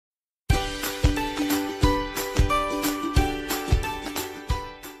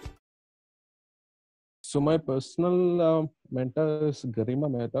So my personal mentor is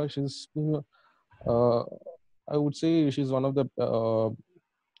Garima Mehta. She's been, uh, I would say she's one of the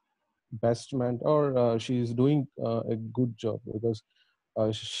best mentor. She's doing a good job because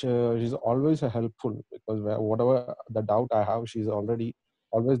she's always helpful, because whatever the doubt I have, she's already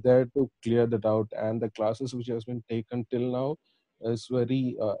always there to clear the doubt. And the classes which has been taken till now is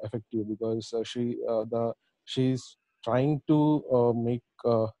very effective, because she's trying to make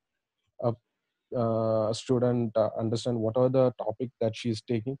a student understand whatever the topic that she's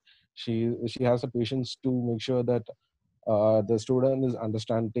taking. She has the patience to make sure that the student is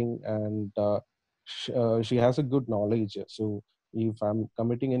understanding, and she has a good knowledge. So if I'm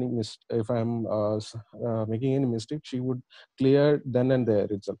committing any if I'm making any mistake, she would clear then and there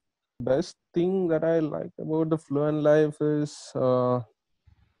itself. Best thing that I like about the Fluent Life is, the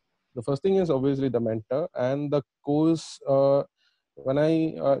first thing is obviously the mentor and the course. When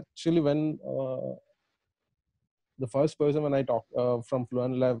I actually when The first person when I talked from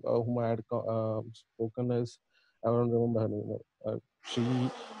Fluent Life, whom I had spoken is, I don't remember her name. She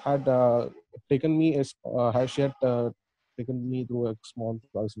had taken me as she had taken me through a small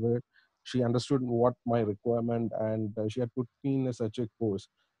class where she understood what my requirement, and she had put me in such a course.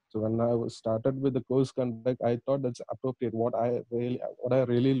 So when I was started with the course conduct, I thought that's appropriate. What I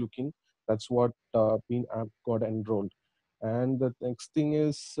really looking, that's what I got enrolled. And the next thing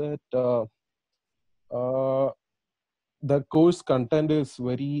is that. The course content is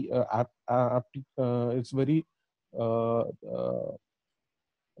very it's very uh, uh,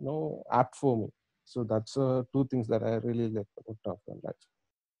 apt for me. So that's two things that I really like about Top Gun Life.